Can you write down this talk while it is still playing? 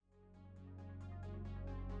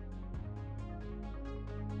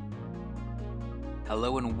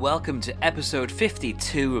Hello and welcome to episode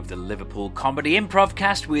 52 of the Liverpool Comedy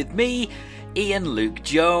Improvcast with me, Ian Luke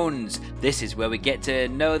Jones. This is where we get to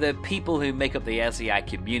know the people who make up the LCI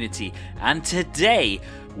community, and today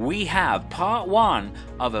we have part one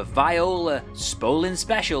of a Viola Spolin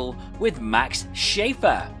special with Max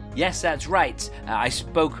Schaefer. Yes, that's right. I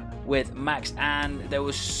spoke with Max and there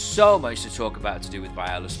was so much to talk about to do with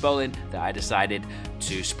Viola Spolin that I decided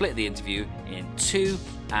to split the interview in two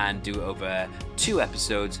and do over 2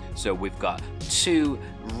 episodes. So we've got 2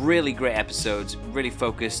 really great episodes, really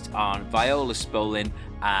focused on Viola Spolin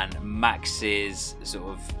and Max's sort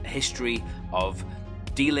of history of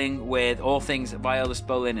dealing with all things Viola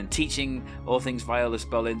Spolin and teaching all things Viola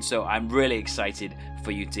Spolin. So I'm really excited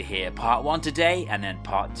for you to hear part 1 today and then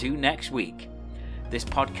part 2 next week. This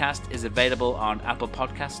podcast is available on Apple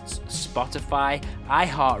Podcasts, Spotify,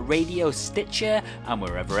 iHeartRadio, Stitcher, and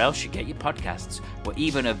wherever else you get your podcasts. We're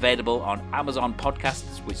even available on Amazon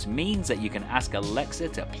Podcasts, which means that you can ask Alexa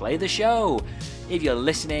to play the show. If you're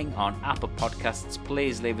listening on Apple Podcasts,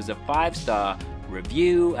 please leave us a 5-star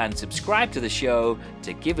review and subscribe to the show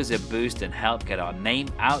to give us a boost and help get our name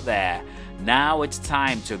out there. Now it's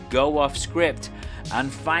time to go off script and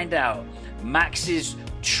find out Max's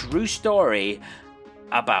true story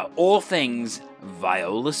about all things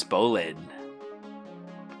Viola Spolin.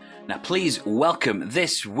 Now please welcome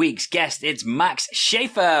this week's guest. It's Max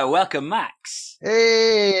Schaefer. Welcome, Max.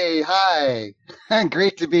 Hey, hi.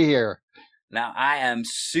 Great to be here. Now I am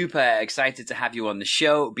super excited to have you on the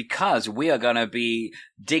show because we are going to be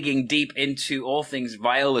digging deep into all things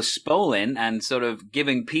Viola Spolin and sort of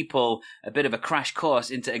giving people a bit of a crash course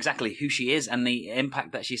into exactly who she is and the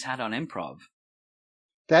impact that she's had on improv.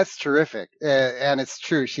 That's terrific. And it's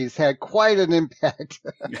true. She's had quite an impact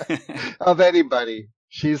of anybody.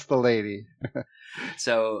 She's the lady.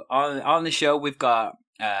 So on the show, we've got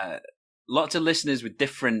lots of listeners with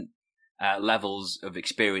different levels of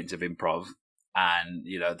experience of improv. And,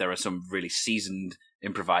 you know, there are some really seasoned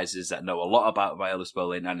improvisers that know a lot about Viola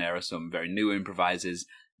Spolin, and there are some very new improvisers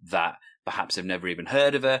that perhaps have never even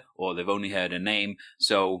heard of her or they've only heard her name.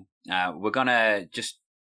 So we're going to just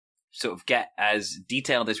sort of get as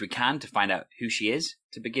detailed as we can to find out who she is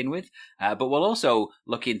to begin with. But we'll also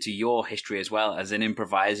look into your history as well as an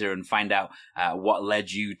improviser and find out what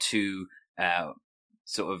led you to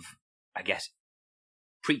sort of, I guess,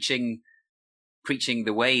 preaching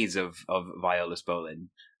the ways of Viola Spolin.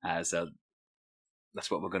 So that's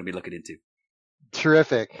what we're going to be looking into.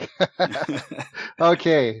 Terrific.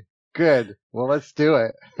 Okay. Good. Well, let's do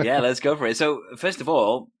it. Yeah, let's go for it. So, first of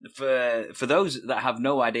all, for those that have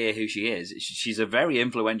no idea who she is, she's a very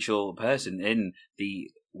influential person in the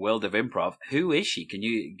world of improv. Who is she? Can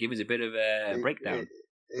you give us a bit of a breakdown?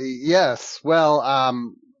 Yes. Well,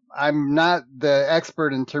 I'm not the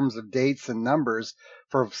expert in terms of dates and numbers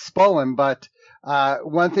for Spolin, but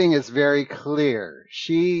one thing is very clear.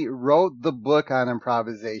 She wrote the book on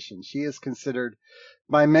improvisation. She is considered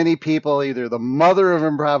by many people either the mother of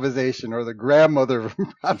improvisation or the grandmother of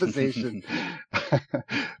improvisation.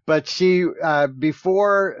 But she,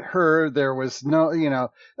 before her, there was no,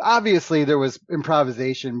 obviously there was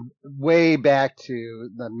improvisation way back to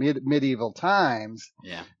the medieval times.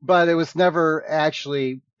 Yeah. But it was never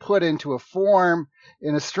actually put into a form,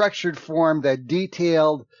 in a structured form that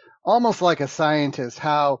detailed, almost like a scientist,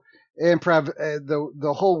 how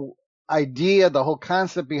the whole idea, the whole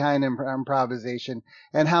concept behind improvisation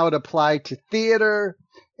and how it applied to theater,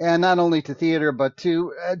 and not only to theater, but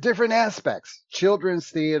to different aspects. Children's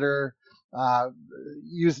theater,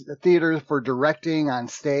 use theater for directing on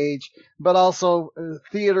stage, but also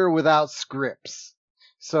theater without scripts.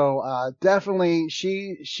 So definitely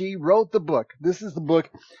she wrote the book. This is the book,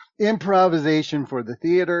 Improvisation for the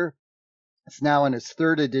Theater. It's now in its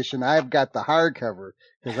 3rd edition. I've got the hardcover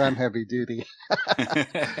because I'm heavy duty.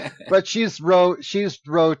 But she's wrote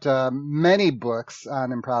many books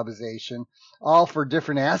on improvisation, all for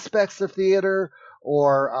different aspects of theater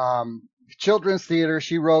or children's theater.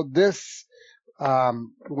 She wrote this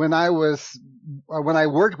when I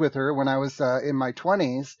worked with her when I was in my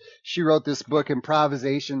 20s. She wrote this book,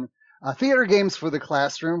 Improvisation, Theater Games for the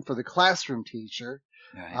classroom teacher.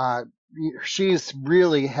 Right. She's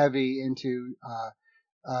really heavy into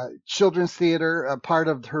children's theater. A part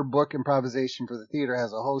of her book, Improvisation for the Theater,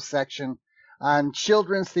 has a whole section on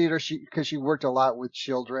children's theater because she worked a lot with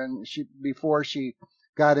children. Before she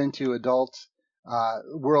got into adult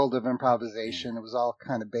world of improvisation, it was all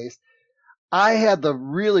kind of based. I had the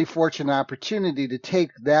really fortunate opportunity to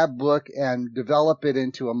take that book and develop it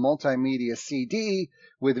into a multimedia CD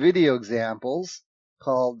with video examples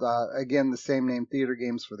called, again, the same name, Theater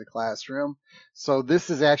Games for the Classroom. So this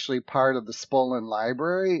is actually part of the Spolin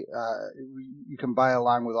library. You can buy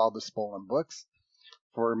along with all the Spolin books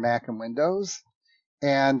for Mac and Windows.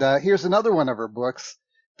 And here's another one of her books,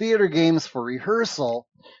 Theater Games for Rehearsal,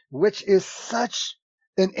 which is such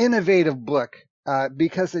an innovative book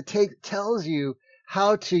because it tells you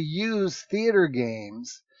how to use theater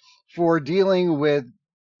games for dealing with,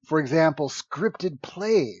 for example, scripted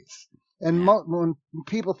plays. And when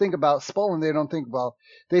people think about Spolin,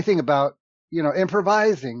 they think about,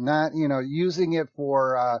 improvising, not, using it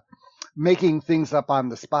for making things up on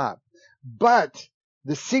the spot. But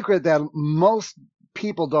the secret that most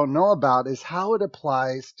people don't know about is how it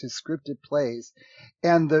applies to scripted plays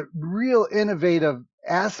and the real innovative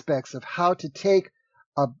aspects of how to take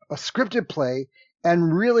a scripted play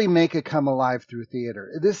and really make it come alive through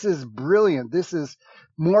theater. This is brilliant. This is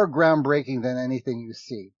more groundbreaking than anything you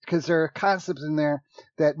see because there are concepts in there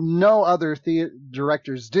that no other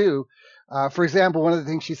directors do. For example, one of the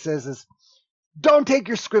things she says is, don't take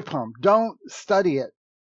your script home. Don't study it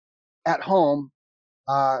at home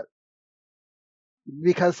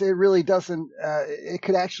because it really doesn't, it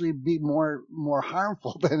could actually be more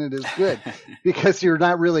harmful than it is good because you're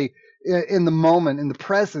not really in the moment, in the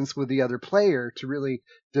presence with the other player to really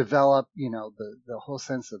develop, the whole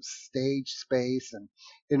sense of stage space and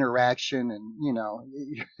interaction and,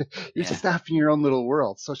 you're just off in your own little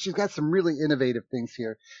world. So she's got some really innovative things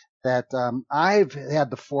here that I've had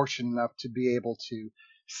the fortune enough to be able to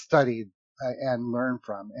study and learn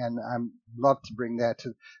from. And I'd love to bring that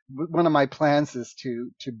to one of my plans is to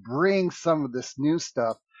bring some of this new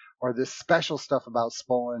stuff or this special stuff about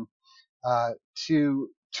Spolin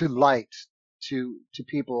to light to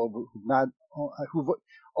people who've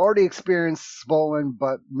already experienced Spolin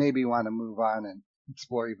but maybe want to move on and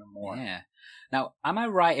explore even more. Yeah. Now, am I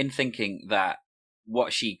right in thinking that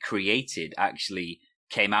what she created actually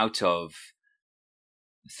came out of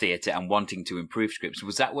theatre and wanting to improve scripts?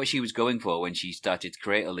 Was that what she was going for when she started to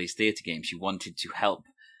create all these theatre games? She wanted to help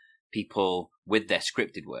people with their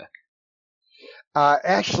scripted work.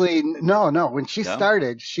 Actually, no. When she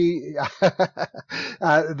started, the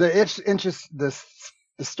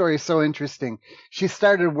story is so interesting. She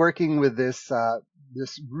started working with this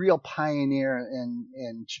real pioneer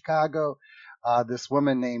in Chicago, this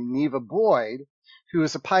woman named Neva Boyd, who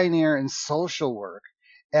is a pioneer in social work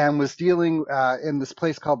and was dealing in this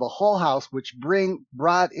place called the Hull House, which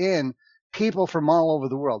brought in people from all over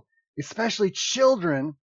the world, especially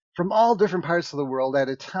children from all different parts of the world at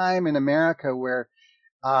a time in America where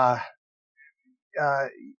a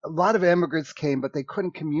lot of immigrants came, but they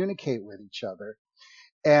couldn't communicate with each other.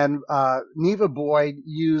 And Neva Boyd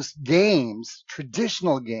used games,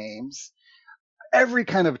 traditional games, every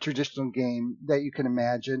kind of traditional game that you can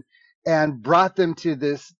imagine, and brought them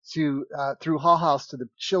through Hull House to the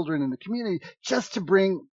children in the community just to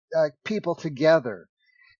bring people together.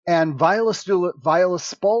 And Viola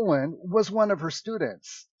Spolin was one of her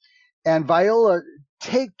students. And Viola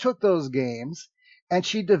took those games and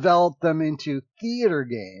she developed them into theater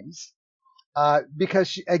games because,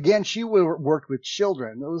 she worked with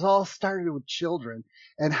children. It was all started with children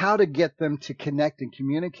and how to get them to connect and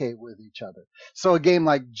communicate with each other. So a game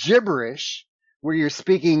like Gibberish, where you're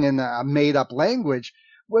speaking in a made-up language,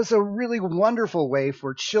 was a really wonderful way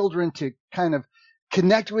for children to kind of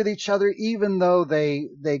connect with each other, even though they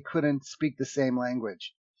couldn't speak the same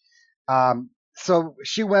language. So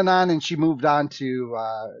she went on and she moved on to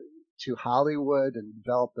Hollywood and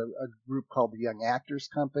developed a group called the Young Actors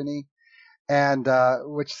Company, and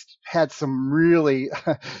which had some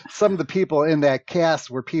of the people in that cast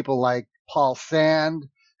were people like Paul Sand,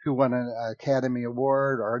 who won an Academy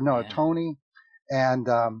Award a Tony, and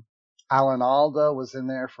Alan Alda was in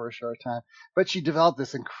there for a short time. But she developed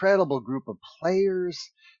this incredible group of players.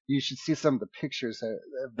 You should see some of the pictures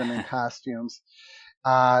of them in costumes.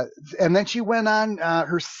 And then she went on,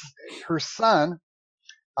 her son,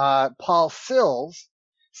 Paul Sills,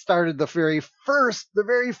 started the very first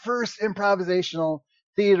improvisational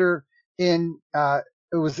theater it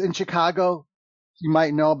was in Chicago. You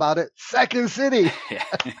might know about it. Second City.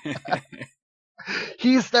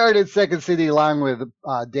 He started Second City along with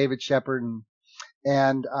David Shepard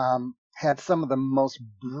and had some of the most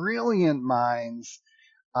brilliant minds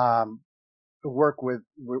work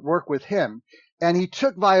with him. And he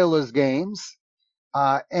took Viola's games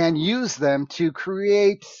and used them to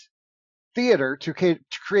create theater, to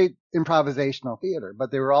create improvisational theater. But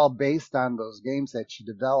they were all based on those games that she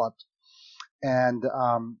developed. And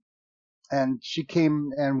she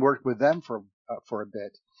came and worked with them for a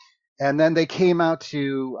bit. And then they came out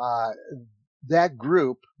to that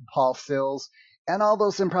group, Paul Sills And all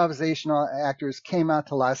those improvisational actors came out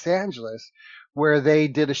to Los Angeles, where they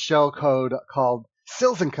did a show called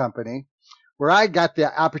Sills and Company, where I got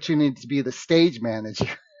the opportunity to be the stage manager.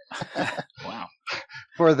 Wow.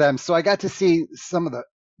 For them. So I got to see some of the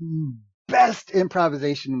best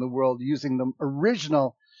improvisation in the world using the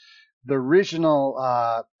original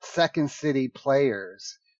Second City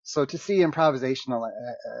players. So to see improvisational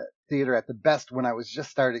theater at the best when I was just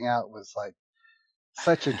starting out was like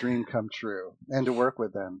such a dream come true. And to work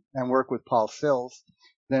with them and work with Paul Sills,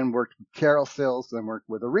 then worked with Carol Sills, then worked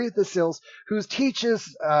with Aretha Sills, who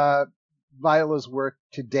teaches Viola's work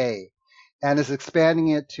today and is expanding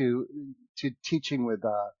it to teaching with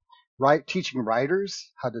teaching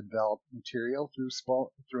writers how to develop material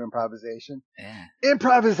through improvisation. Yeah.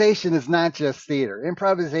 Improvisation is not just theater.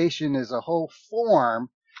 Improvisation is a whole form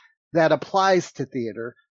that applies to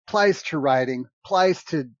theater, applies to writing, applies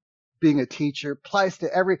to being a teacher, applies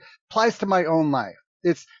to my own life.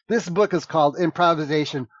 This book is called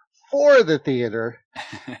Improvisation for the Theater,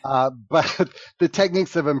 but the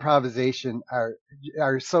techniques of improvisation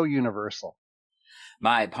are so universal.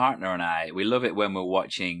 My partner and I, we love it when we're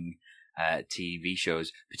watching TV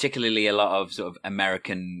shows, particularly a lot of sort of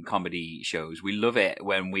American comedy shows. We love it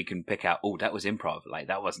when we can pick out, oh, that was improv. Like,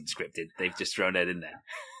 that wasn't scripted. They've just thrown it in there.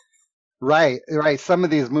 Right. Some of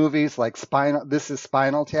these movies, like This is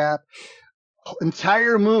Spinal Tap,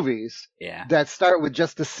 entire movies that start with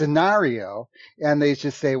just a scenario, and they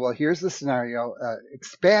just say, well, here's the scenario,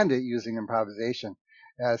 expand it using improvisation.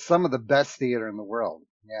 Some of the best theater in the world.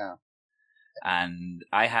 Yeah. And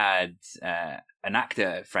I had an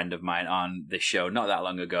actor friend of mine on this show not that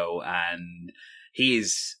long ago, and he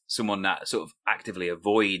is someone that sort of actively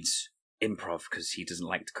avoids improv because he doesn't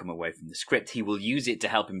like to come away from the script. He will use it to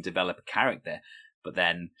help him develop a character, but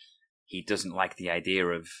then he doesn't like the idea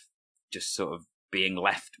of just sort of being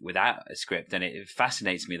left without a script. And it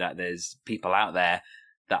fascinates me that there's people out there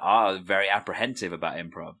that are very apprehensive about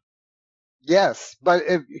improv. Yes, but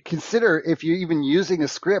consider if you're even using a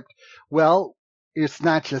script, well, it's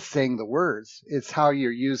not just saying the words. It's how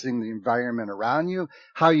you're using the environment around you,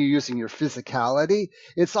 how you're using your physicality.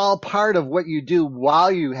 It's all part of what you do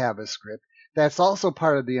while you have a script. That's also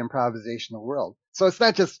part of the improvisational world. So it's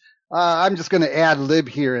not just, I'm just going to ad lib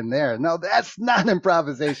here and there. No, that's not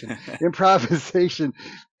improvisation. Improvisation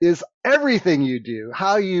is everything you do,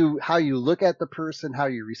 how you look at the person, how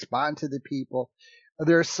you respond to the people.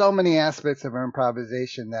 There are so many aspects of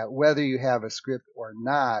improvisation that whether you have a script or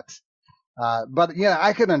not, but yeah,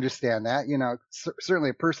 I can understand that. Certainly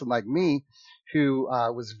a person like me who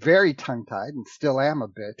was very tongue-tied and still am a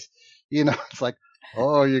bit. It's like,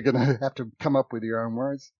 oh, you're gonna have to come up with your own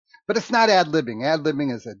words. But it's not ad-libbing.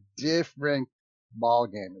 Ad-libbing is a different ball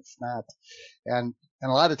game. It's not, and a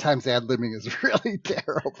lot of times ad-libbing is really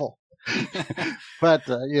terrible. But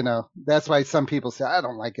that's why some people say I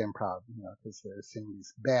don't like improv, because they're seeing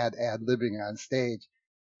these bad ad-libbing on stage.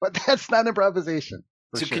 But that's not improvisation.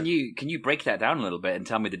 So sure. Can you break that down a little bit and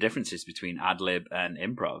tell me the differences between ad-lib and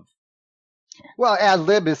improv? Well,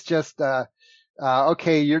 ad-lib is just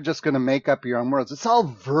okay, you're just going to make up your own words. It's all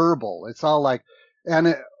verbal. It's all like,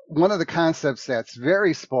 and one of the concepts that's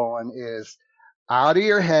very Spolin is out of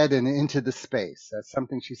your head and into the space. That's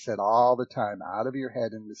something she said all the time, out of your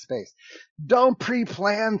head into space. Don't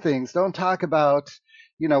pre-plan things. Don't talk about,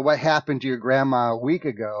 what happened to your grandma a week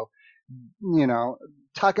ago.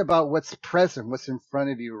 Talk about what's present, what's in front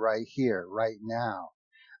of you right here, right now.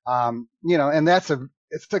 And it's an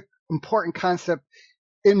important concept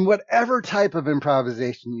in whatever type of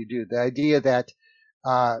improvisation you do. The idea that,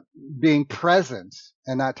 being present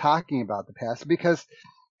and not talking about the past, because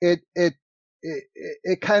it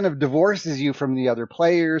kind of divorces you from the other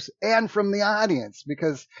players and from the audience,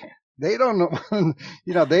 because they don't know,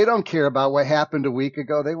 they don't care about what happened a week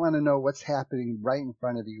ago. They want to know what's happening right in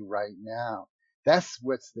front of you right now. That's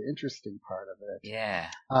what's the interesting part of it. Yeah.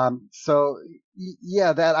 So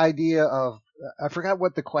yeah, that idea of, I forgot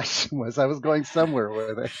what the question was. I was going somewhere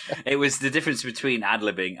with it. It was the difference between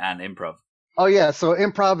ad-libbing and improv. Oh yeah. So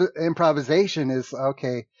improvisation is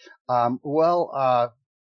okay.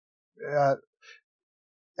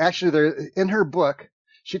 Actually, in her book,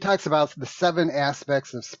 she talks about the 7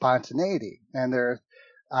 aspects of spontaneity, and there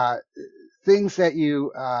are things that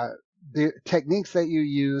the techniques that you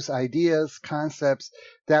use, ideas, concepts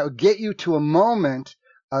that will get you to a moment,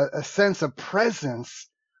 a sense of presence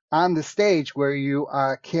on the stage where you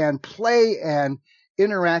can play and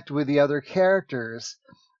interact with the other characters,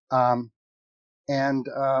 and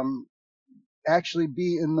actually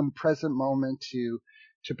be in the present moment to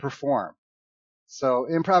perform. So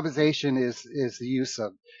improvisation is the use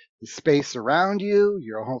of the space around you,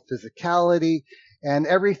 your whole physicality, and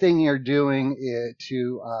everything you're doing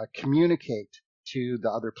to communicate to the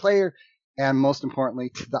other player, and most importantly,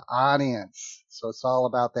 to the audience. So it's all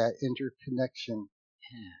about that interconnection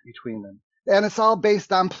between them. And it's all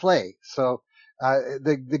based on play. So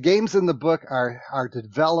the games in the book are to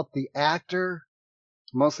develop the actor,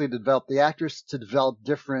 mostly to develop the actors, to develop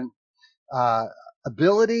different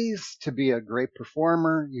abilities, to be a great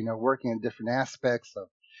performer, working in different aspects of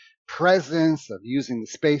presence, of using the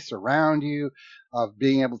space around you, of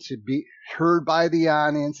being able to be heard by the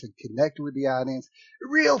audience and connect with the audience.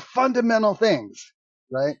 Real fundamental things,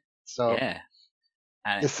 right? So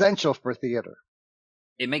essential for theater.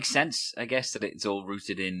 It makes sense, I guess, that it's all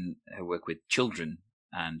rooted in her work with children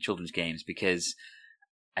and children's games, because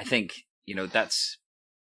I think,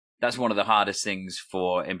 that's one of the hardest things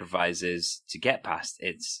for improvisers to get past.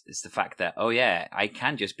 It's the fact that, I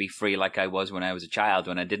can just be free like I was when I was a child,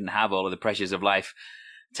 when I didn't have all of the pressures of life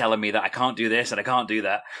telling me that I can't do this and I can't do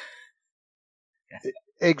that. Yeah.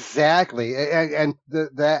 Exactly. And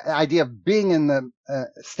the idea of being in the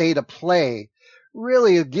state of play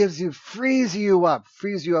really it frees you up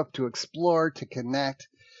to explore, to connect.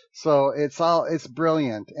 So it's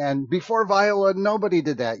brilliant. And before Viola, nobody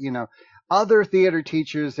did that, Other theater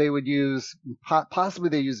teachers, they would possibly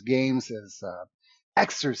they use games as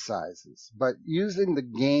exercises, but using the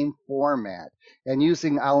game format and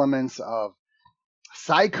using elements of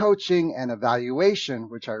side coaching and evaluation,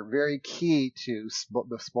 which are very key to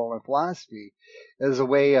the Spolin philosophy, is a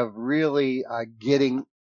way of really getting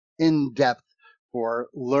in depth for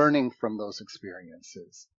learning from those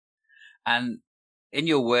experiences. And in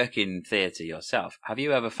your work in theater yourself, have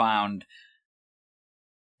you ever found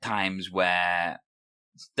times where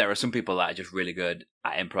there are some people that are just really good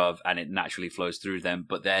at improv and it naturally flows through them,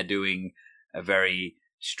 but they're doing a very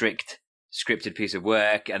strict scripted piece of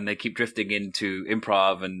work and they keep drifting into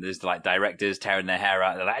improv, and there's like directors tearing their hair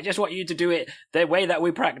out. They're like, I just want you to do it the way that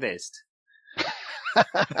we practiced.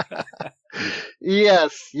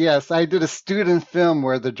 Yes. I did a student film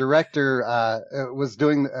where the director was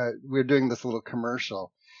doing, we were doing this little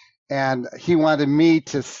commercial, and he wanted me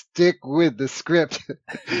to stick with the script.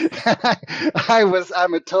 I'm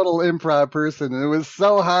a total improv person, and it was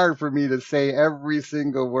so hard for me to say every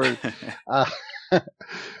single word.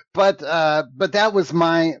 But that was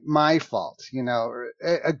my fault.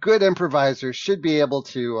 A good improviser should be able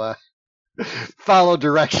to follow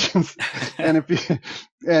directions. And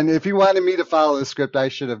if he wanted me to follow the script, I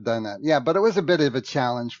should have done that. Yeah, but it was a bit of a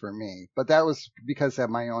challenge for me. But that was because of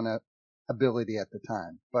my own ability at the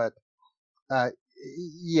time. But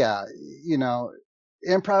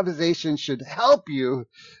improvisation should help you,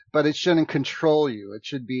 but it shouldn't control you. It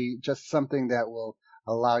should be just something that will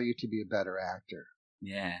allow you to be a better actor.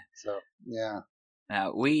 Yeah. So, yeah.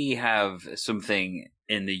 Now, we have something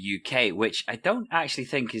in the UK, which I don't actually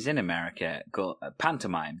think is in America, called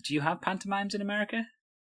pantomime. Do you have pantomimes in America?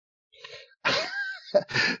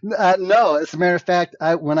 No. As a matter of fact,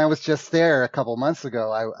 when I was just there a couple months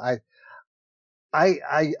ago,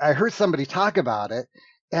 I heard somebody talk about it,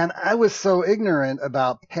 and I was so ignorant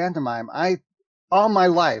about pantomime. All my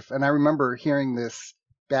life, and I remember hearing this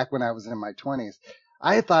back when I was in my 20s,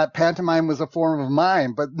 I thought pantomime was a form of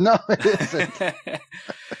mime, but no, it isn't.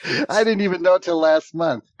 I didn't even know till last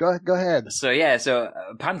month. Go ahead. So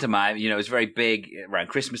pantomime, it's very big around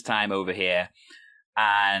Christmas time over here,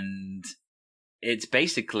 and it's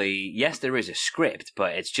basically, yes, there is a script,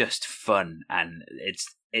 but it's just fun, and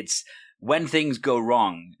it's when things go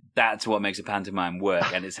wrong, that's what makes a pantomime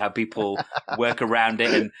work, and it's how people work around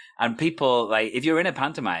it. And people, like, if you're in a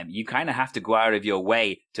pantomime, you kind of have to go out of your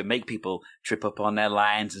way to make people trip up on their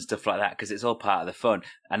lines and stuff like that, because it's all part of the fun.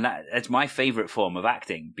 And that's my favorite form of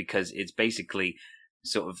acting, because it's basically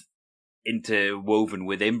sort of interwoven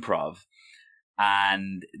with improv.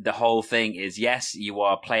 And the whole thing is, yes, you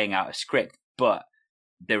are playing out a script, but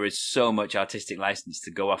there is so much artistic license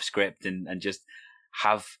to go off script and just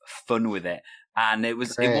have fun with it. And it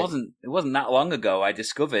wasn't that long ago I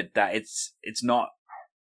discovered that it's not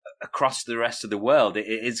across the rest of the world.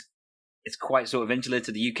 It's quite sort of insular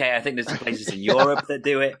to the UK. I think there's places in Europe that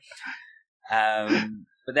do it.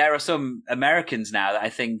 But there are some Americans now that I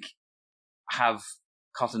think have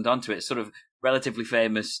cottoned onto it. Sort of relatively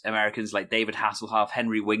famous Americans like David Hasselhoff,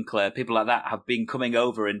 Henry Winkler, people like that have been coming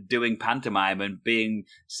over and doing pantomime and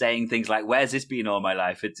saying things like, where's this been all my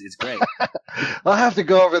life? It's great. I'll have to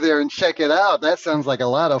go over there and check it out. That sounds like a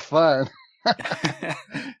lot of fun.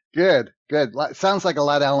 Good. Sounds like a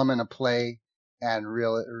lot of element of play and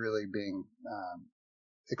really being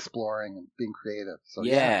exploring and being creative. So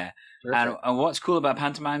Yeah. terrific. And what's cool about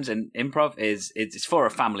pantomimes and improv is it's for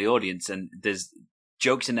a family audience, and there's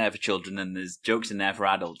jokes in there for children and there's jokes in there for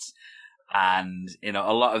adults. And, you know,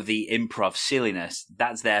 a lot of the improv silliness,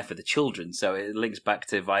 that's there for the children. So it links back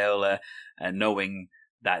to Viola knowing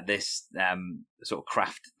that this sort of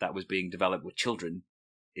craft that was being developed with children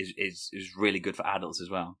is really good for adults as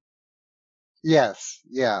well. Yes.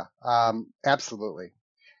 Yeah. Absolutely.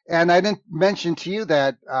 And I didn't mention to you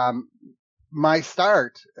that my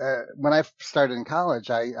start, when I started in college,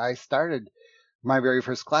 I started, my very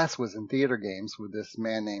first class was in theater games with this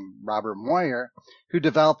man named Robert Moyer, who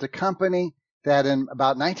developed a company that in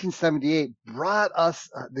about 1978 brought us,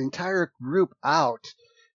 the entire group, out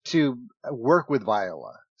to work with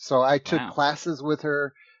Viola. So I took Wow. classes with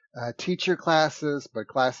her, teacher classes, but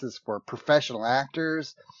classes for professional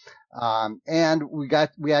actors. And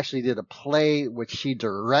we actually did a play which she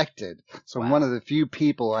directed. So I'm Wow. one of the few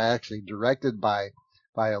people actually directed by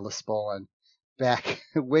Viola Spolin back,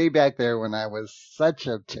 way back there when I was such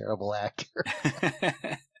a terrible actor.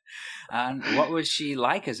 And what was she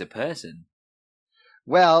like as a person?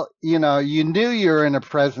 Well, you know, you knew you were in the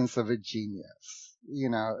presence of a genius. You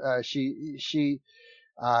know, she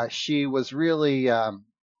was really,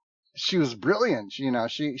 she was brilliant. You know,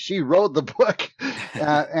 she wrote the book,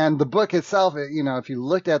 and the book itself, you know, if you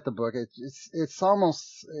looked at the book, it's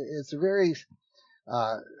almost, it's very,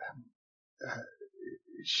 uh,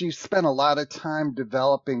 she spent a lot of time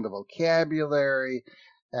developing the vocabulary,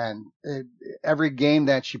 and every game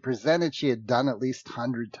that she presented, she had done at least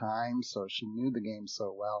 100 times, so she knew the game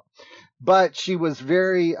so well. But she was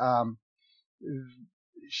very,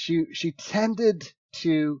 she tended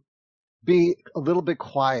to be a little bit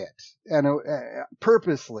quiet, and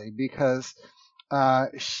purposely, because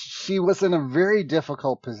she was in a very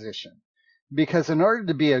difficult position. Because in order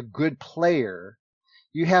to be a good player,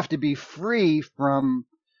 you have to be free from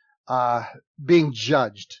being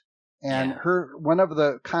judged. And one of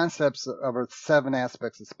the concepts of her 7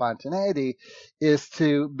 aspects of spontaneity is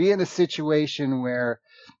to be in a situation where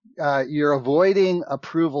you're avoiding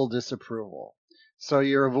approval, disapproval. So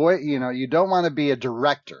you don't want to be a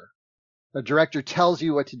director. A director tells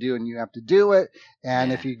you what to do and you have to do it.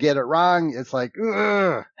 And if you get it wrong, it's like,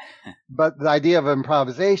 ugh. But the idea of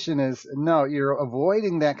improvisation is, no, you're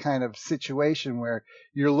avoiding that kind of situation where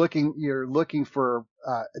you're looking for,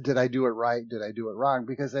 did I do it right? Did I do it wrong?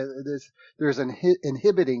 Because there's an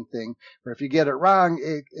inhibiting thing where if you get it wrong,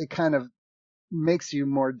 it kind of makes you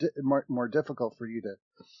more difficult for you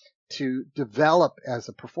to develop as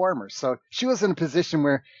a performer. So she was in a position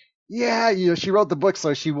where, she wrote the book,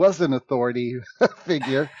 so she was an authority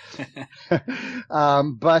figure.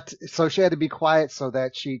 But so she had to be quiet so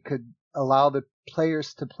that she could allow the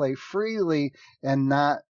players to play freely and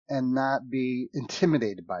not be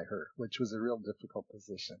intimidated by her, which was a real difficult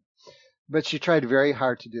position. But she tried very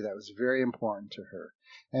hard to do that. It was very important to her.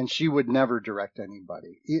 And she would never direct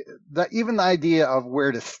anybody. Even the idea of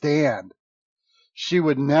where to stand, she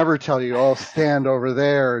would never tell you, oh, stand over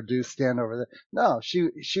there or do stand over there. No, she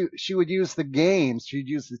would use the games. She'd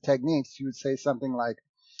use the techniques. She would say something like,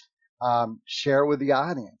 share with the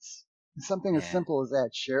audience. Something as simple as that,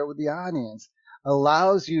 share with the audience,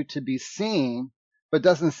 allows you to be seen, but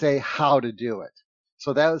doesn't say how to do it.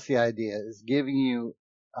 So that was the idea, is giving you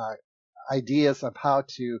ideas of how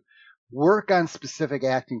to work on specific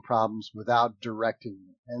acting problems without directing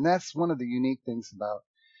you. And that's one of the unique things about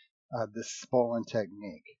this Spolin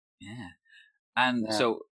technique. Yeah. And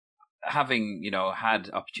so, having, had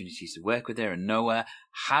opportunities to work with her and know her,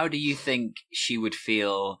 how do you think she would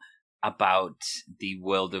feel about the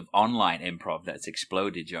world of online improv that's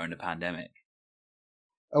exploded during the pandemic?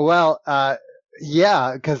 Well,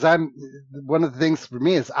 because one of the things for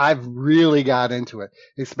me is I've really got into it,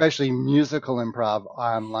 especially musical improv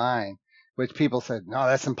online, which people said, no,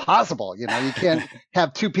 that's impossible. You can't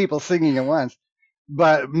have 2 people singing at once.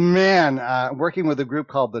 But man, working with a group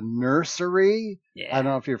called the Nursery, I don't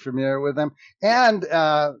know if you're familiar with them, and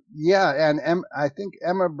I think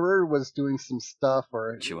Emma Bird was doing some stuff,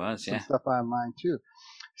 or she was, some stuff online too.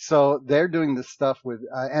 So they're doing this stuff with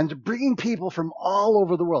and bringing people from all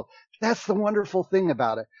over the world. That's the wonderful thing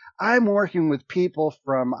about it. I'm working with people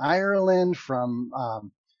from Ireland, from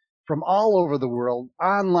all over the world,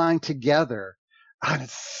 online together. And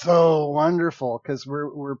it's so wonderful because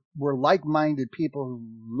we're like-minded people who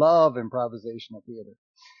love improvisational theater,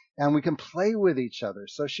 and we can play with each other.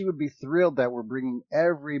 So she would be thrilled that we're bringing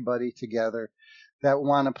everybody together that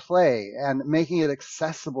want to play and making it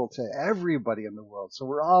accessible to everybody in the world. So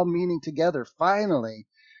we're all meeting together. Finally,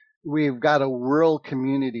 we've got a world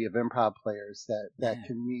community of improv players that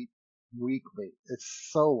can meet weekly. It's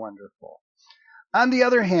so wonderful. On the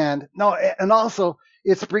other hand, no, and also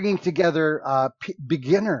it's bringing together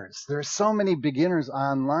beginners. There's so many beginners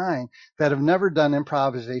online that have never done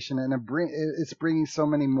improvisation, and it's bringing so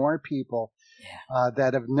many more people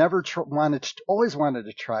that have never always wanted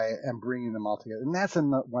to try it, and bringing them all together. And that's a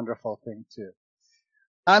wonderful thing too.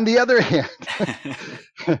 On the other hand,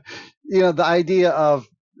 the idea of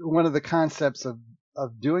one of the concepts of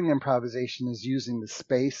doing improvisation is using the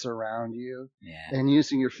space around you and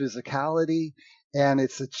using your physicality. And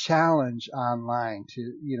it's a challenge online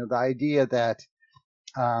to, the idea that,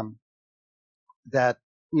 I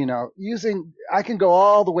can go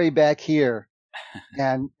all the way back here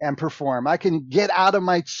and perform. I can get out of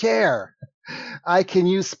my chair. I can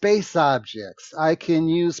use space objects. I can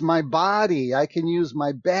use my body. I can use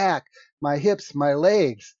my back, my hips, my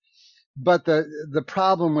legs. But the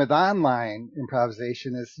problem with online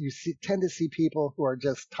improvisation is you tend to see people who are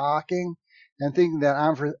just talking and thinking that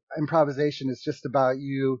improvisation is just about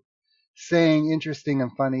you saying interesting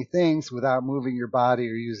and funny things without moving your body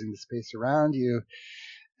or using the space around you.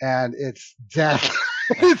 And it's death.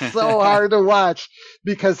 It's so hard to watch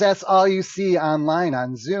because that's all you see online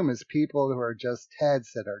on Zoom is people who are just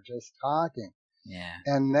heads that are just talking. Yeah.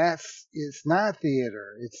 And it's not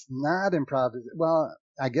theater. It's not improvisation. Well,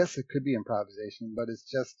 I guess it could be improvisation, but it's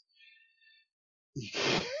just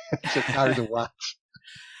hard to watch.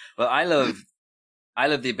 Well, I love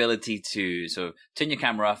the ability to sort of turn your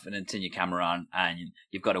camera off and then turn your camera on, and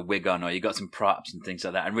you've got a wig on or you've got some props and things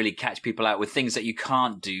like that, and really catch people out with things that you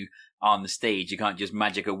can't do on the stage. You can't just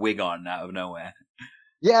magic a wig on out of nowhere.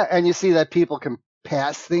 Yeah, and you see that people can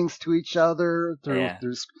pass things to each other through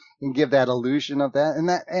and give that illusion of that, and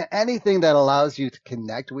that anything that allows you to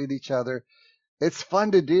connect with each other. It's fun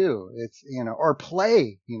to do. It's, or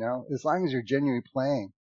play, as long as you're genuinely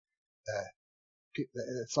playing.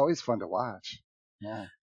 It's always fun to watch. Yeah.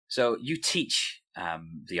 So you teach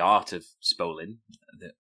the art of Spolin,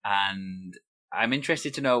 and I'm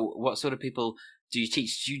interested to know what sort of people do you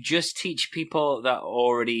teach? Do you just teach people that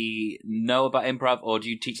already know about improv, or do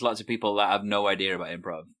you teach lots of people that have no idea about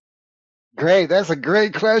improv? Great. That's a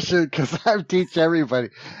great question because I teach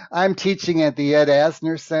everybody. I'm teaching at the Ed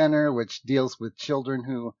Asner Center, which deals with children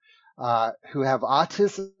who have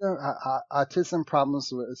autism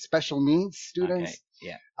problems with special needs students.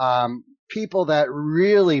 Okay. Yeah. People that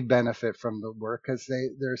really benefit from the work because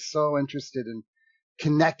they're so interested in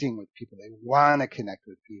connecting with people. They want to connect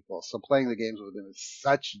with people. So playing the games with them is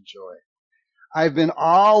such a joy. I've been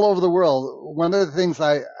all over the world. One of the things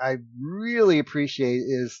I really appreciate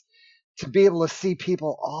is to be able to see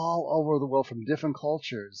people all over the world from different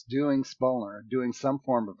cultures doing Spolin, doing some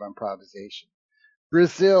form of improvisation.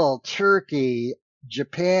 Brazil, Turkey,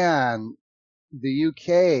 Japan, the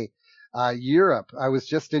UK, Europe. I was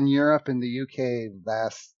just in Europe and the UK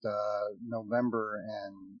last November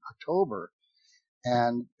and October,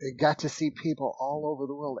 and I got to see people all over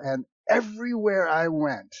the world. And everywhere I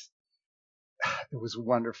went, it was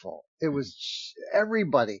wonderful. It was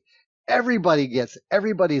everybody.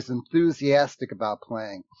 Everybody's enthusiastic about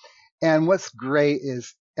playing. And what's great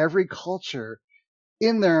is every culture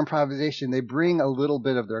in their improvisation, they bring a little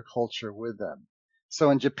bit of their culture with them. So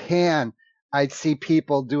in Japan, I'd see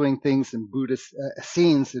people doing things in Buddhist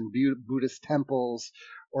scenes in Buddhist temples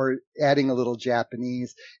or adding a little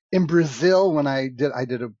Japanese. In Brazil, when I did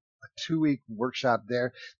a 2-week workshop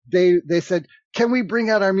there, they said, can we bring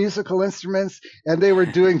out our musical instruments? And they were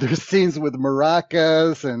doing their scenes with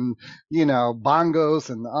maracas and, bongos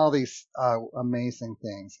and all these amazing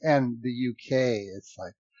things. And the UK, it's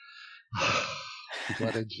like,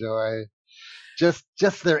 what a joy.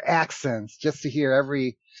 Just their accents, just to hear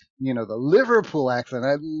every, the Liverpool accent.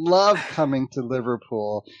 I love coming to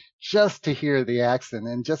Liverpool just to hear the accent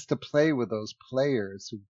and just to play with those players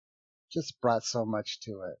who just brought so much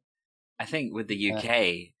to it. I think with the UK,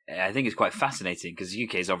 I think it's quite fascinating because the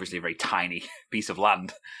UK is obviously a very tiny piece of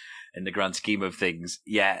land in the grand scheme of things.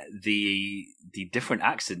 Yet the different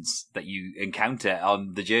accents that you encounter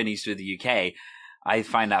on the journeys through the UK, I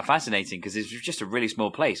find that fascinating because it's just a really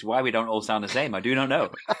small place. Why we don't all sound the same, I do not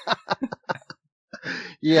know.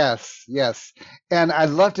 Yes. And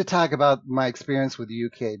I'd love to talk about my experience with the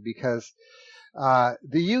UK because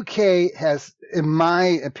the UK has, in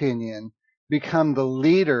my opinion, become the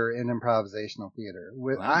leader in improvisational theater.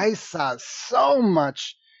 Wow. I saw so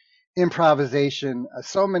much improvisation,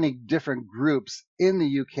 so many different groups in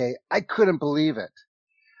the UK. I couldn't believe it.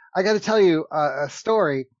 I got to tell you a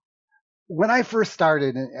story. When I first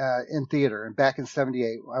started in theater, and back in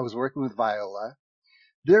 '78, I was working with Viola.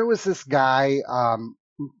 There was this guy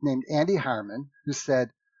named Andy Harmon who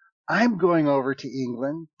said, I'm going over to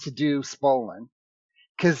England to do Spolin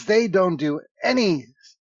because they don't do any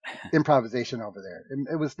improvisation over there.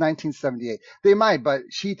 It was 1978. They might, but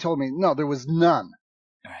she told me no, there was none.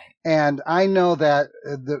 Right. And I know that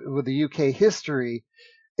with the UK history,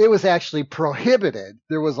 it was actually prohibited.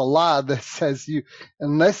 There was a law that says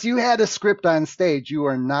unless you had a script on stage, you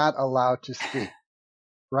are not allowed to speak.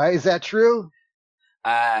 Right? Is that true?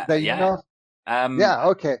 That you know? Yeah.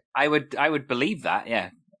 Okay. I would believe that. Yeah.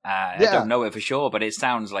 I Yeah. don't know it for sure, but it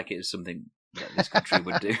sounds like it's something that this country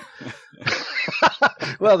would do.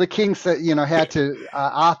 Well, the king said, had to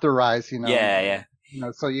authorize, Yeah.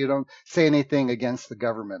 So you don't say anything against the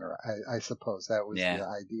government, or I suppose that was the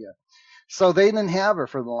idea. So they didn't have her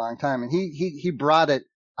for the long time, and he brought it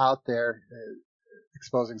out there,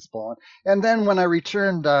 exposing Spolin. And then when I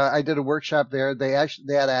returned, I did a workshop there. They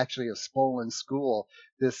had actually a Spolin school.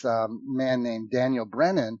 This man named Daniel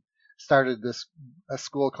Brennan started a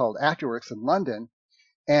school called Actorworks in London,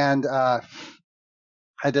 and I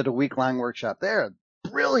did a week-long workshop there.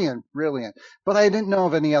 Brilliant. But I didn't know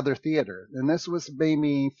of any other theater, and this was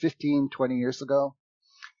maybe 15, 20 years ago.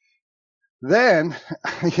 Then,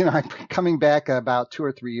 I'm coming back about 2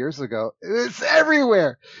 or 3 years ago. It's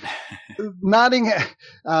everywhere.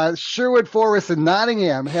 Sherwood Forest in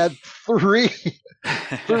Nottingham had three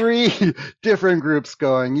different groups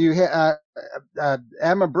going. You had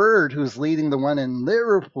Emma Bird, who's leading the one in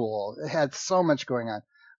Liverpool. It had so much going on.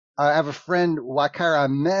 I have a friend, Waqar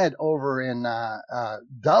Ahmed, over in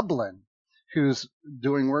Dublin, who's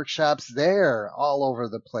doing workshops there all over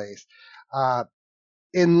the place.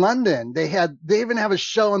 In London, they even have a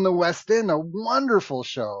show in the West End, a wonderful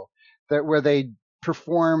show where they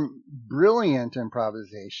perform brilliant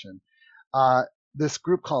improvisation. This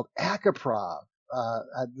group called Akaprov,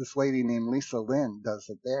 this lady named Lisa Lynn does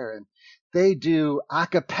it there, and they do a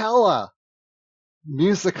cappella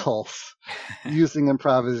musicals using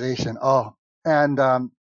improvisation. Oh, and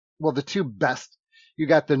the two best. You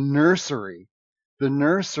got the Nursery,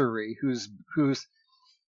 who's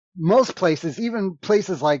most places, even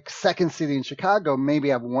places like Second City in Chicago, maybe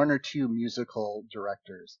have one or two musical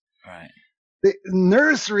directors. Right. The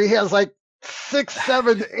Nursery has like 6,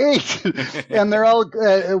 7, 8, and they're all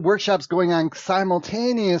workshops going on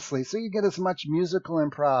simultaneously. So you get as much musical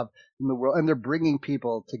improv in the world, and they're bringing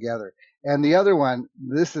people together. And the other one,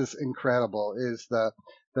 this is incredible, is the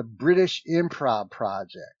British Improv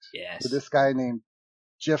Project. Yes. With this guy named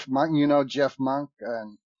Jeff Monk. Jeff Monk,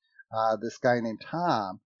 and this guy named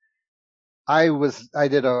Tom. I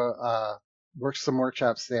did some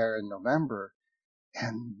workshops there in November,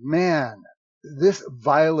 and man, this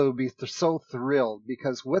Viola would be so thrilled,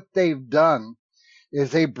 because what they've done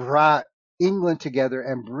is they brought England together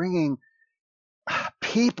and bringing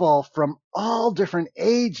people from all different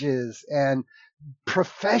ages and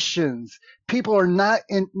professions. People are not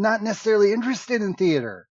necessarily interested in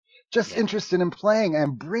theater, just interested in playing,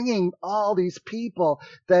 and bringing all these people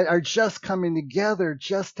that are just coming together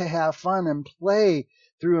just to have fun and play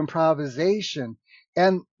through improvisation.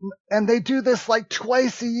 And they do this like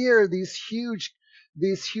twice a year, these huge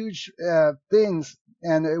things.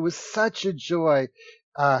 And it was such a joy.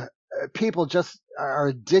 People just are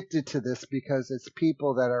addicted to this because it's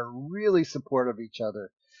people that are really supportive of each other.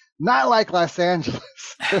 Not like Los Angeles,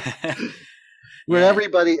 where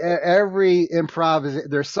every improv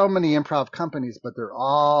there's so many improv companies, but they're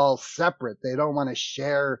all separate. They don't want to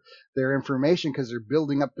share their information because they're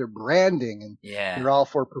building up their branding, and they're all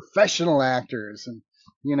for professional actors, and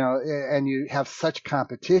and you have such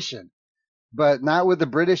competition. But not with the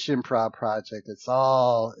British Improv Project. It's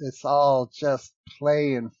all just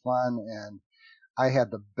play and fun, and I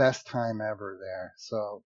had the best time ever there.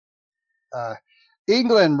 So,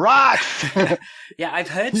 England rocks. Yeah, I've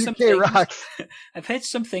heard some things. Rocks. I've heard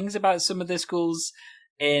some things about some of the schools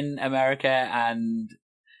in America, and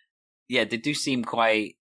they do seem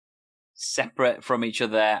quite separate from each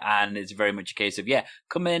other, and it's very much a case of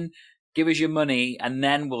come in, give us your money, and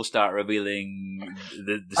then we'll start revealing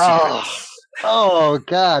the secrets. Oh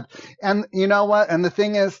God. And you know what? And the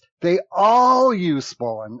thing is, they all use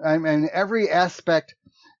Spolin. I mean, every aspect,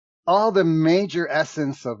 all the major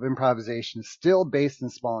essence of improvisation is still based in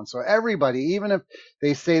Spolin. So everybody, even if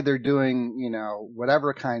they say they're doing,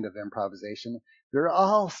 whatever kind of improvisation, they're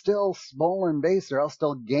all still Spolin based. They're all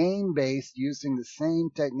still game based, using the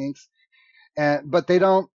same techniques. But they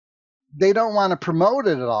don't want to promote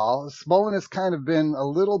it at all. Spolin has kind of been a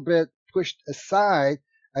little bit pushed aside,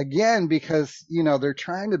 again, because, they're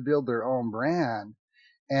trying to build their own brand.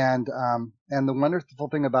 And the wonderful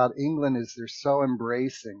thing about England is they're so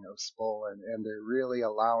embracing of Spolin, and they're really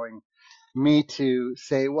allowing me to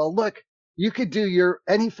say, well, look, You could do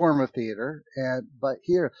any form of theater, but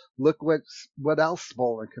here, look what else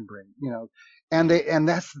Spolin can bring, and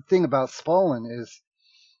that's the thing about Spolin is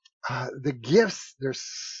the gifts.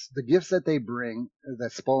 The gifts that they bring,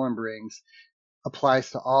 that Spolin brings,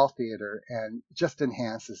 applies to all theater and just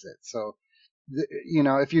enhances it. So,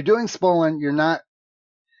 if you're doing Spolin,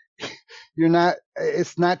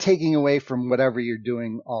 it's not taking away from whatever you're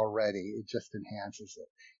doing already. It just enhances it.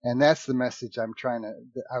 And that's the message I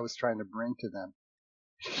was trying to bring to them.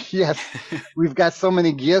 Yes, we've got so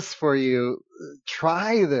many gifts for you.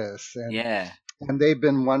 Try this. And they've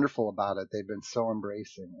been wonderful about it. They've been so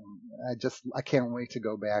embracing. And I can't wait to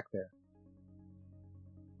go back there.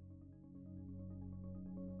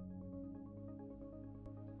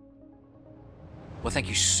 Well, thank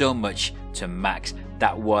you so much to Max.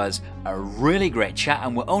 That was a really great chat,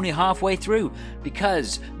 and we're only halfway through,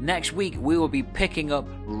 because next week we will be picking up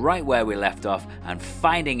right where we left off and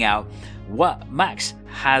finding out what Max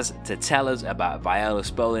has to tell us about Viola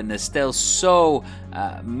Spolin. There's still so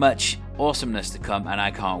much awesomeness to come, and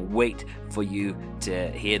I can't wait for you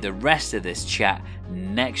to hear the rest of this chat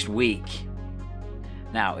next week.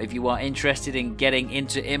 Now, if you are interested in getting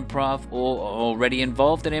into improv or already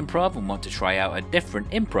involved in improv and want to try out a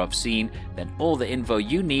different improv scene, then all the info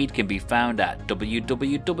you need can be found at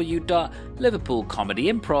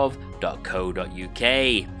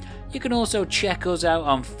www.liverpoolcomedyimprov.co.uk. You can also check us out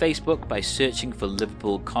on Facebook by searching for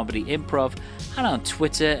Liverpool Comedy Improv, and on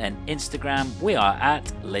Twitter and Instagram we are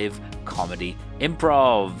at Live Comedy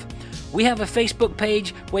Improv. We have a Facebook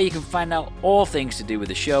page where you can find out all things to do with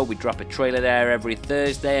the show. We drop a trailer there every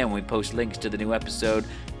Thursday, and we post links to the new episode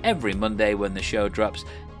every Monday when the show drops.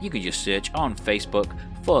 You can just search on Facebook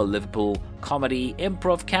for Liverpool Comedy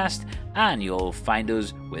Improvcast, and you'll find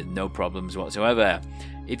us with no problems whatsoever.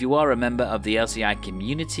 If you are a member of the LCI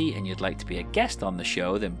community and you'd like to be a guest on the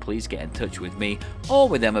show, then please get in touch with me or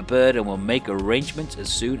with Emma Bird, and we'll make arrangements as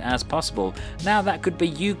soon as possible. Now, that could be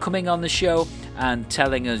you coming on the show and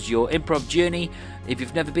telling us your improv journey if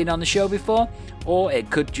you've never been on the show before, or it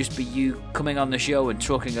could just be you coming on the show and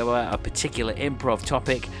talking about a particular improv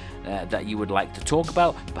topic that you would like to talk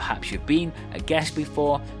about. Perhaps you've been a guest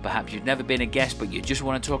before, perhaps you've never been a guest but you just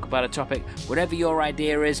want to talk about a topic. Whatever your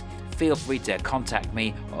idea is, feel free to contact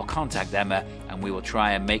me or contact Emma, and we will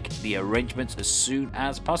try and make the arrangements as soon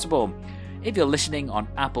as possible. If you're listening on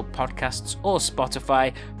Apple Podcasts or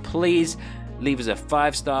Spotify, please leave us a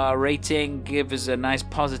 5-star rating, give us a nice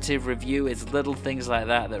positive review. It's little things like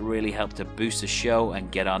that that really help to boost the show and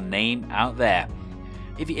get our name out there.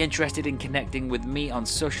 If you're interested in connecting with me on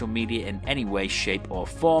social media in any way, shape or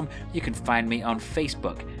form, you can find me on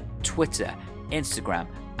Facebook, Twitter, Instagram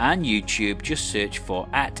and YouTube. Just search for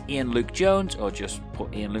 @IanLukeJones, or just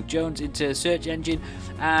put Ian Luke Jones into a search engine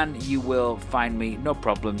and you will find me, no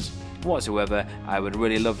problems whatsoever. I would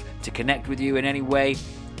really love to connect with you in any way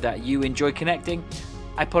that you enjoy connecting.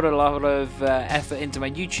 I put a lot of effort into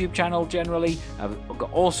my YouTube channel generally. I've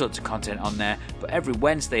got all sorts of content on there, but every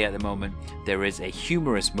Wednesday at the moment there is a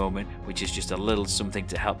humorous moment, which is just a little something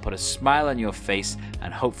to help put a smile on your face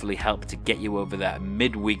and hopefully help to get you over that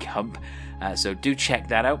midweek hump. So do check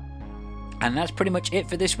that out. And that's pretty much it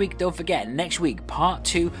for this week. Don't forget, next week, part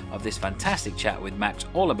 2 of this fantastic chat with Max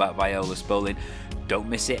all about Viola Spolin. Don't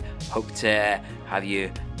miss it. Hope to have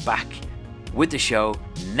you back with the show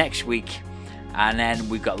next week. And then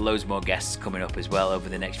we've got loads more guests coming up as well over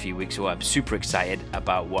the next few weeks, so I'm super excited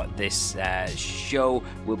about what this show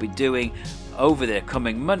will be doing over the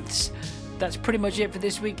coming months. That's pretty much it for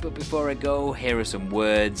this week, but before I go, here are some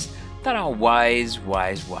words that are wise.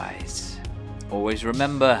 Always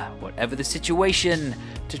remember, whatever the situation,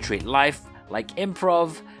 to treat life like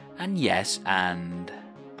improv, and yes, and...